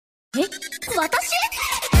Hello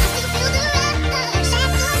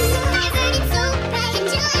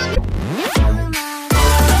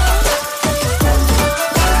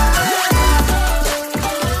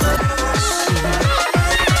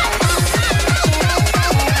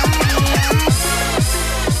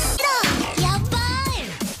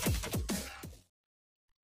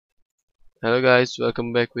guys,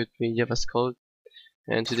 welcome back with me Javascout,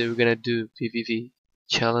 and today we're gonna do PvP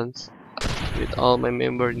challenge with all my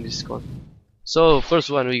members in Discord. So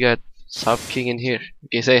first one, we got Sub King in here.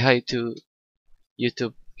 Okay, say hi to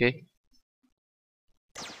YouTube. Okay,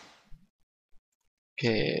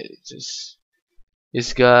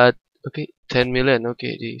 he's got 10 million.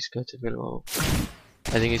 Okay, he's got 10 million. Wow,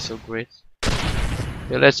 I think it's so great.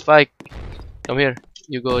 Okay, let's fight. Come here,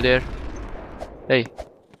 you go there. Hey,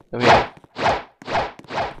 come here.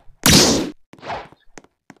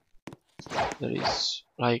 There is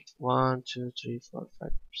like 1, 2, 3, 4,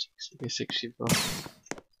 5, 6. Okay, 6 people.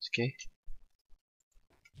 Okay.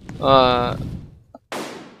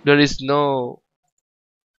 There is no.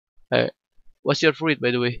 What's your fruit,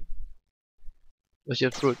 by the way? What's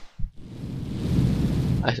your fruit?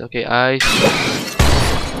 Ice. Okay, ice.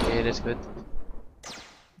 Okay, that's good.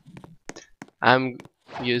 I'm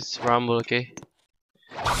use Rumble. Okay.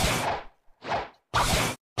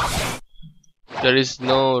 There is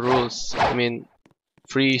no rules. I mean,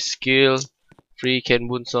 free skill, free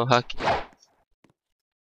Kenbunso hack.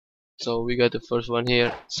 So we got the first one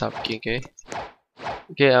here, Sub King. Okay.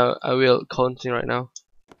 Okay, I will counting right now.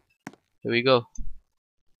 Here we go.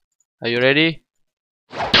 Are you ready?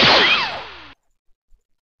 3,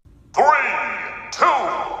 2,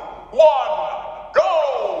 1, go!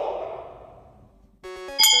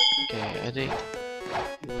 Okay, I think.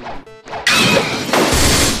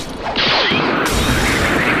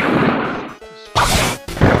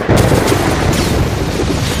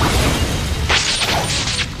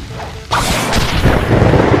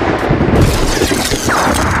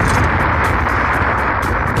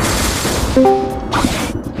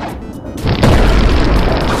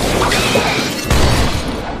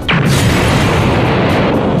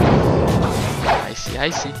 I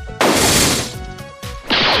see.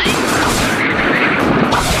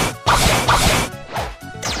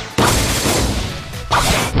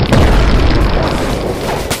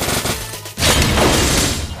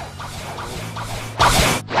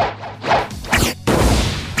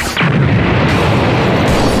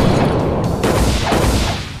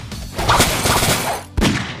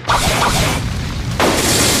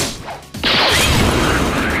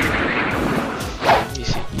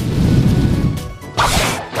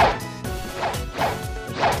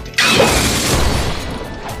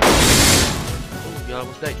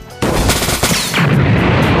 Almost died.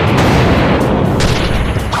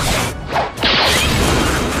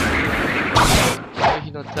 Why he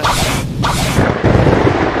not dead?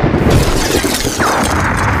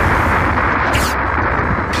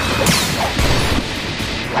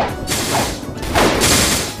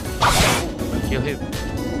 Kill him.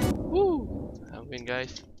 Woo! I win,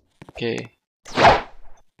 guys. Okay.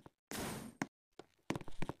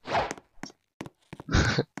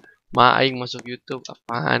 Maing masuk YouTube,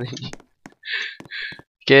 apaan ini?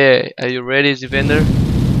 Okay, are you ready, defender?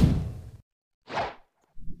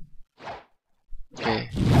 Okay,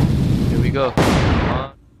 here we go.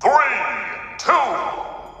 3, 2,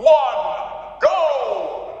 1, go!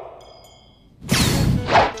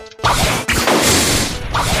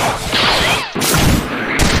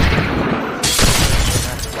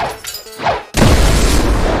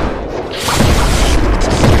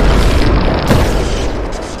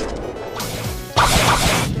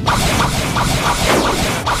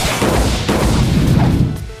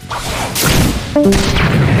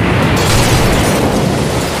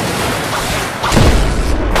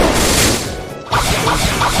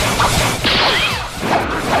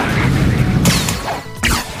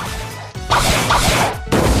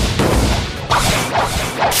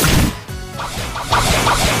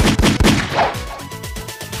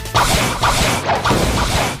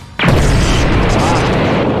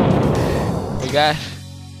 Hey guys.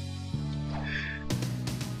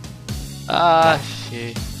 Ah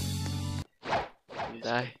shit. You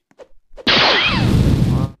die. 3,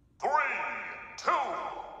 2,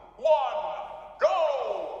 1, go!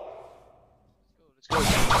 Let's go.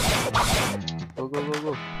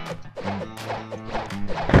 Go.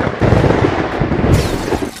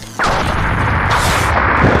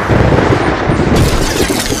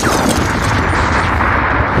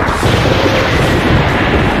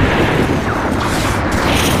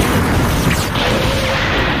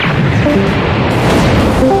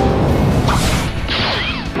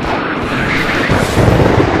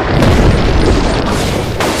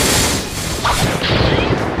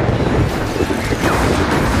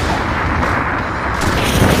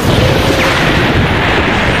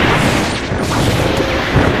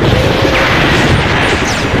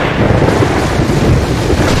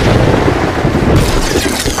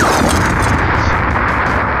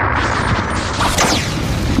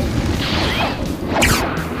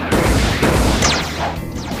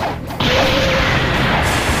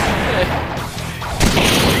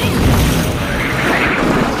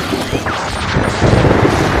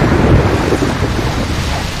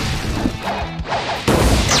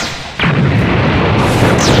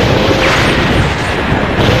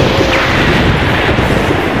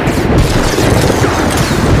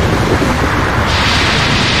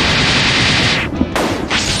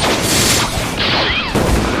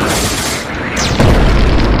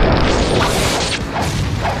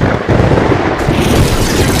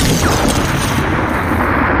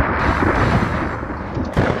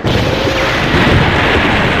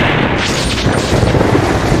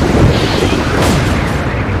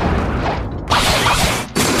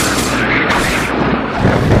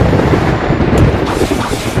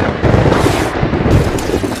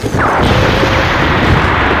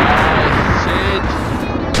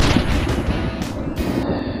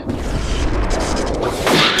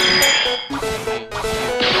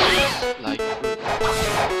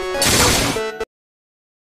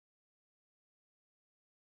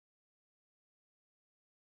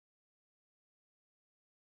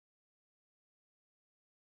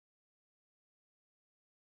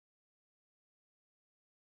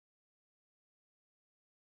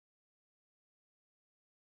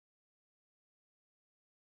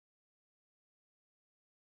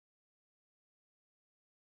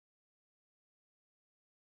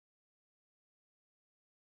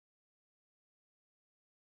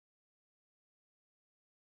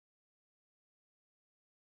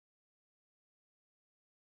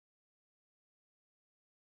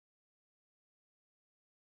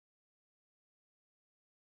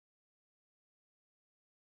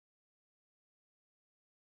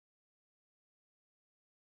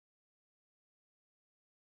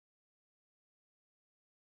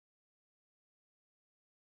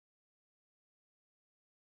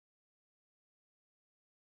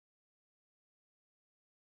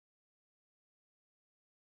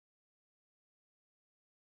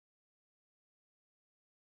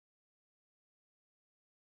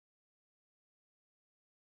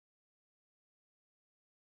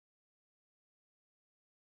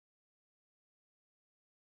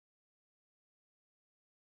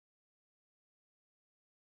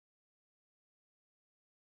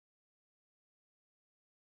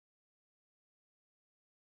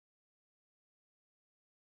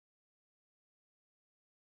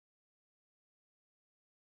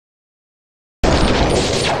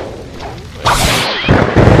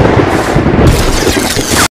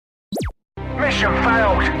 Mission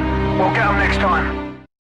failed. We'll get them next time.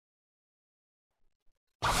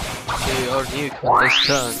 Okay, our new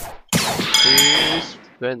contestant is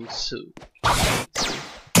Bensu.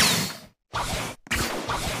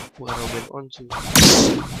 What are we on to?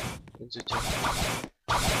 Bensu check.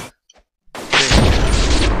 Okay.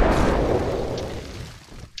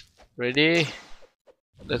 Ready?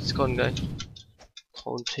 Let's go, guys.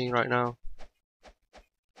 Counting right now.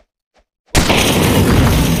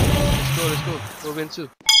 Let's go, Bensu.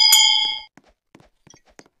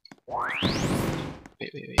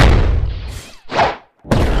 Wait.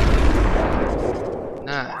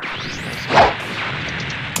 Nah.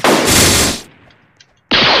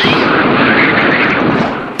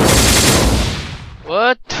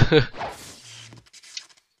 What?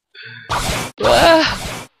 Wah!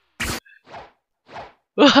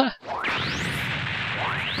 Wah!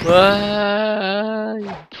 Why?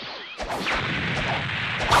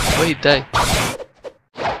 Oh, he died.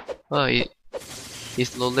 Oh,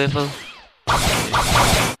 he's low level.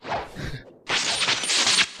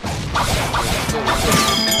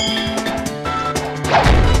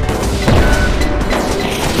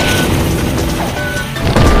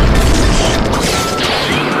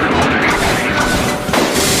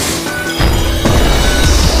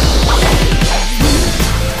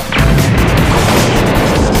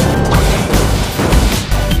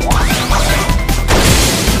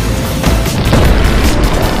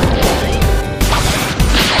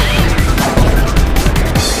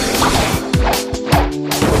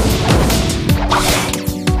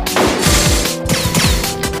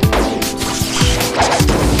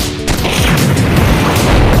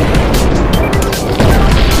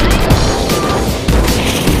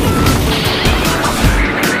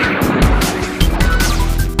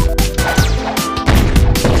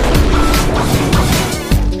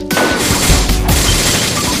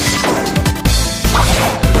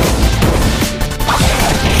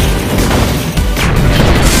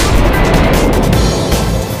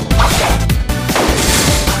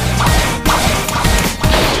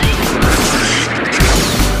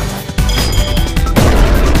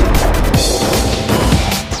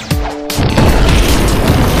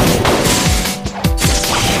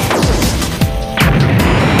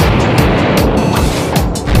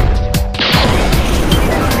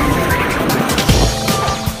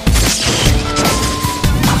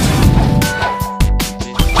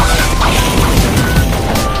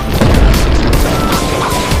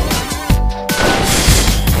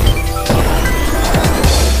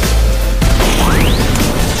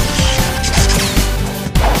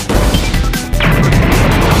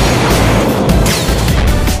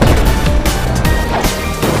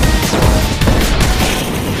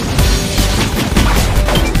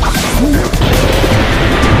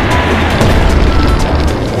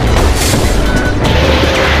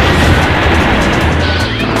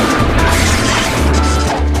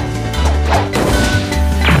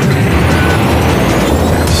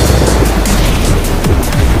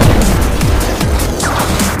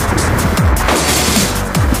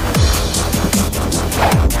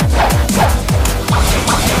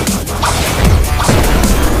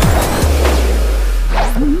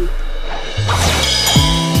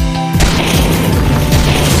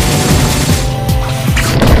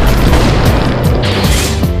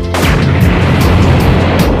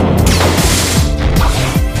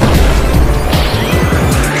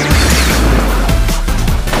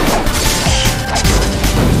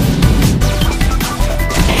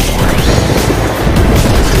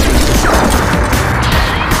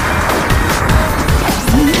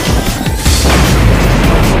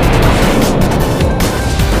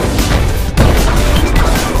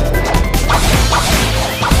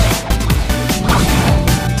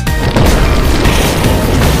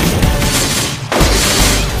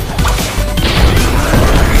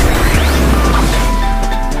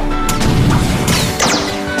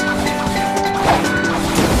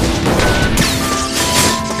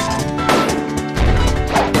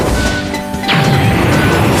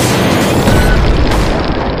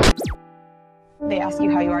 ask you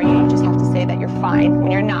how you are, you just have to say that you're fine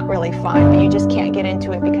when you're not really fine, but you just can't get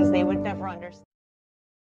into it because they would never understand.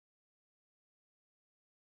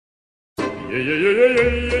 Yeah, yeah, yeah, yeah,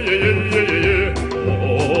 yeah, yeah, yeah, yeah, yeah.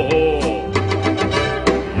 Oh, oh, oh.